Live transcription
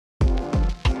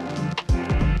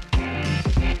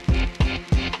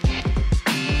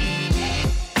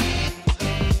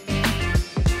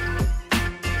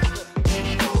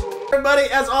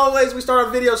everybody. As always, we start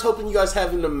our videos hoping you guys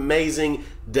have an amazing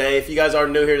day. If you guys are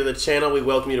new here to the channel, we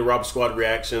welcome you to Rob Squad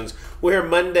Reactions. We're here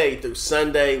Monday through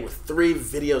Sunday with 3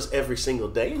 videos every single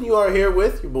day. And you are here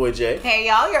with your boy, Jay. Hey,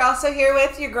 y'all. You're also here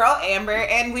with your girl, Amber.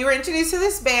 And we were introduced to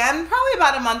this band probably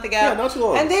about a month ago. Yeah, not too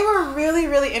long. And they were really,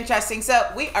 really interesting.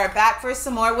 So we are back for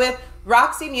some more with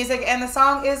Roxy music, and the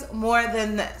song is More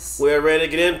Than This. We're ready to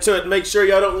get into it. Make sure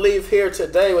y'all don't leave here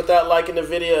today without liking the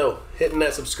video, hitting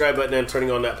that subscribe button, and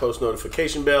turning on that post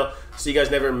notification bell so you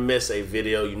guys never miss a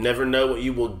video. You never know what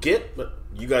you will get, but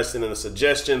you guys send in the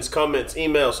suggestions, comments,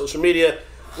 email, social media.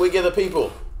 We give the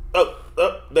people,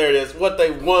 there it is, what they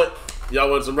want.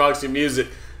 Y'all want some Roxy music.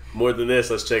 More Than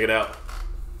This. Let's check it out.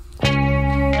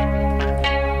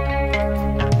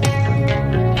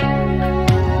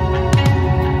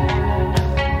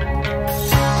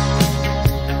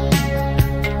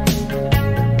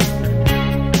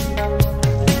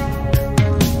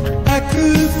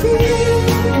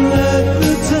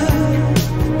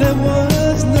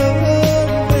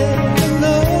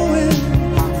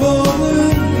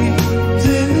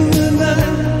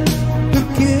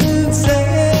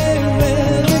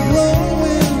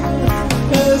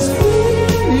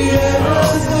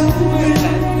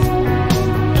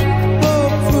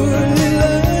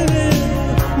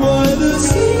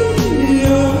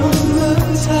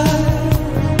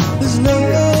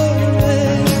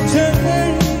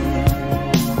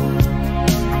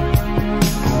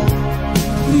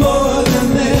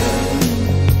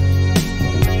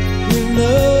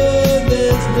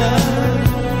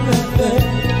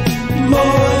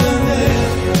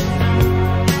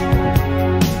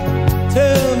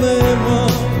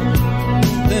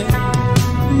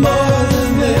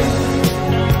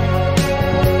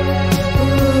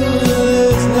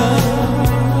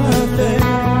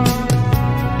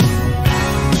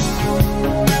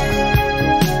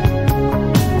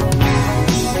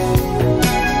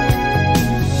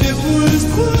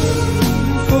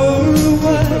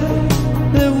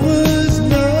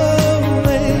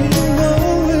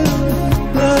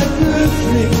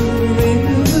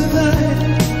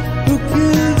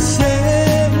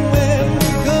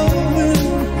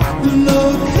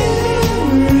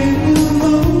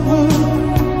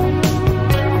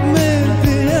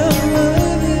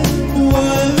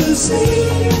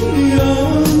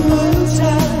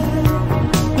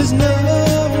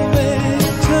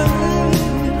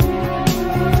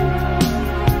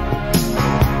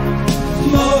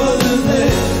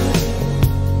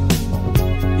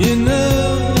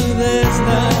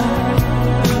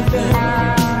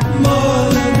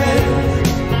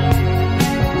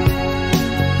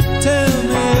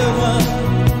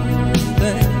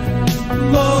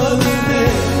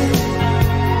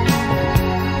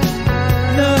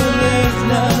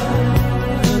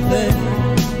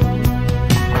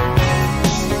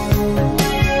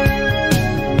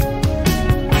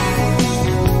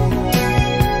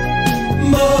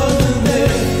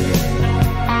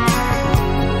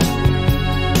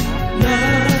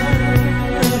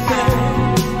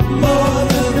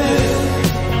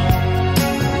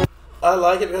 I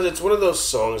like it because it's one of those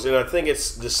songs, and I think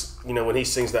it's just, you know, when he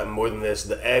sings that More Than This,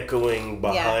 the echoing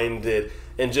behind it,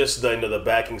 and just the, you know, the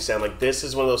backing sound. Like, this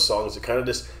is one of those songs that kind of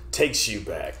just takes you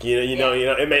back. You know,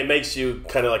 it makes you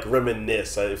kind of like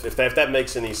reminisce, if that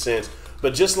makes any sense.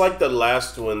 But just like the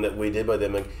last one that we did by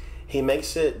them, like, he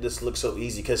makes it just look so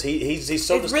easy because he's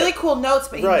so it's really cool notes,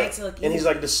 but he makes it look easy. And he's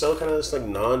like just so kind of just like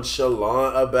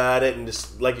nonchalant about it, and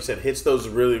just like you said, hits those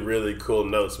really, really cool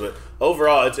notes. But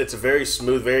overall, it's a very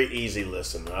smooth, very easy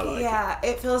listen. I like it. Yeah,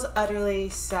 it feels utterly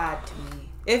sad to me.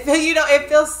 It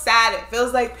feels sad. It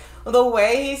feels like the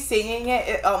way he's singing it.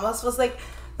 It almost feels like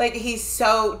he's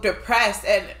so depressed,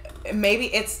 and maybe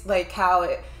it's like how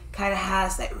it kind of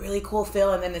has that really cool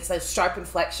feel, and then it's like sharp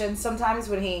inflection sometimes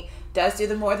when he does do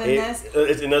the More Than This.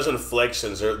 And those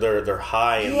inflections, they're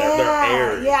high and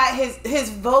they're airy. Yeah, his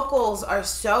vocals are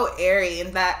so airy,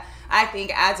 and that I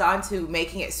think adds on to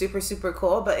making it super, super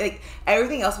cool. But like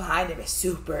everything else behind him is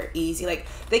super easy. Like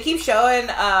they keep showing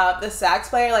the sax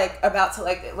player like about to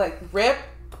like rip,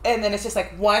 and then it's just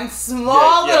like one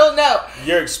small little note.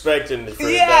 You're expecting for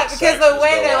that because the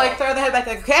way they like throw their head back,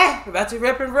 like, okay, we're about to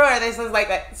rip and roar. And it's just like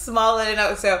that small little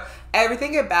note. So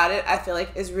everything about it, I feel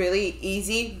like, is really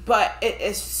easy, but it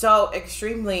is so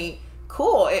extremely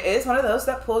cool. It is one of those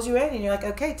that pulls you in, and you're like,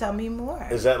 okay, tell me more.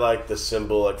 Is that like the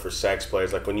symbol, like for sax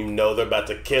players, like when you know they're about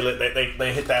to kill it,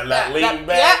 they hit that lean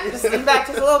back? Yeah, just lean back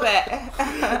just a little bit.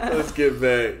 Let's get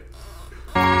back.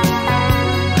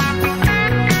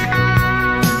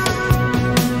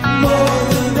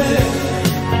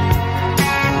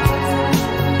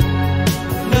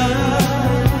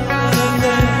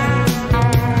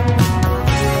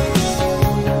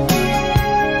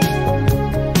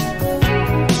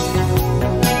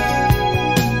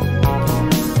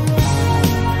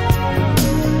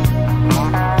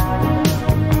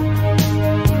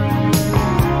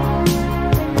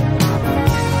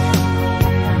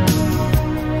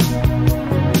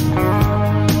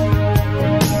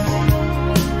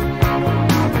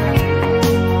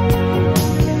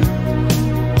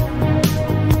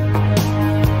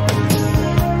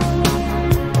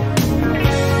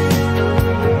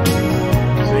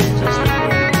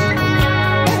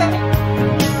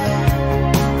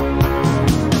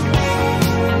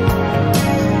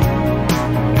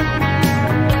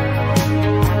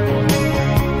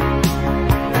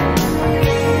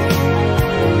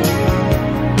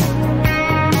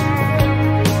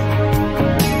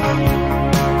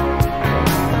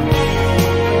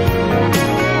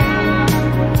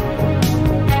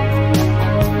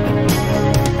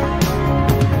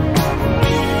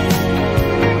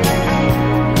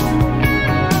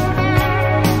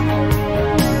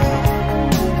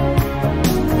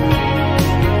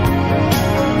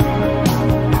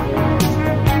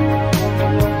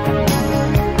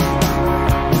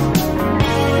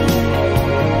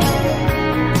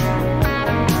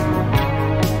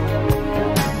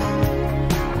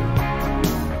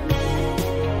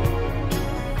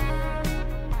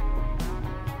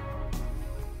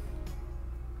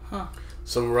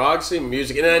 Some Roxy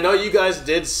music. And I know you guys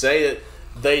did say that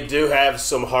they do have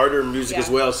some harder music as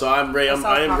well, so I am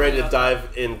ready to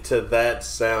dive into that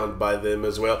sound by them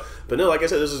as well. But no, like I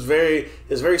said, this is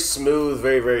very smooth,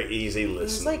 very, very easy listening.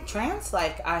 It's like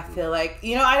trance-like, I feel like.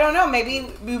 You know, I don't know, maybe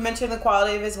you mentioned the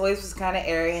quality of his voice was kind of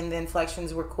airy and the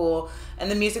inflections were cool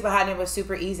and the music behind it was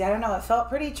super easy. I don't know, it felt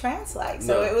pretty trance-like.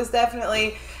 So it was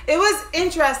definitely, it was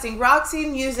interesting. Roxy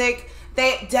music,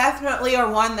 they definitely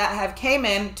are one that have came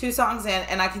in 2 songs in,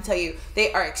 and I can tell you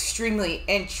they are extremely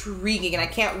intriguing, and I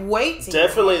can't wait to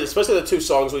definitely, especially the 2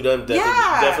 songs we've done.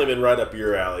 Definitely been right up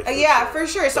your alley. For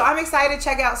sure. So I'm excited to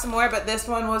check out some more, but this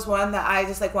one was one that I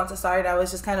just like once it started, I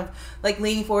was just kind of like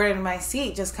leaning forward in my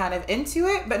seat, just kind of into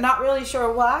it, but not really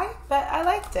sure why. But I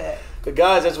liked it. But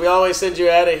guys, as we always send you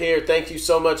out of here, thank you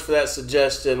so much for that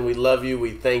suggestion. We love you.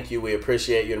 We thank you. We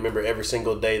appreciate you. And remember, every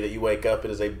single day that you wake up, it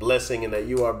is a blessing and that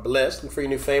you are blessed. And for your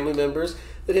new family members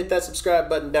that hit that subscribe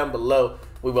button down below,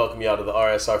 we welcome you out to the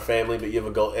RSR family. But you have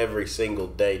a goal every single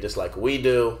day, just like we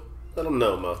do. Let them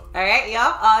know, Ma. All right,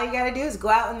 y'all. All you got to do is go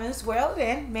out in this world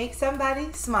and make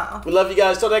somebody smile. We love you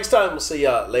guys. Till next time. We'll see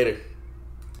y'all later.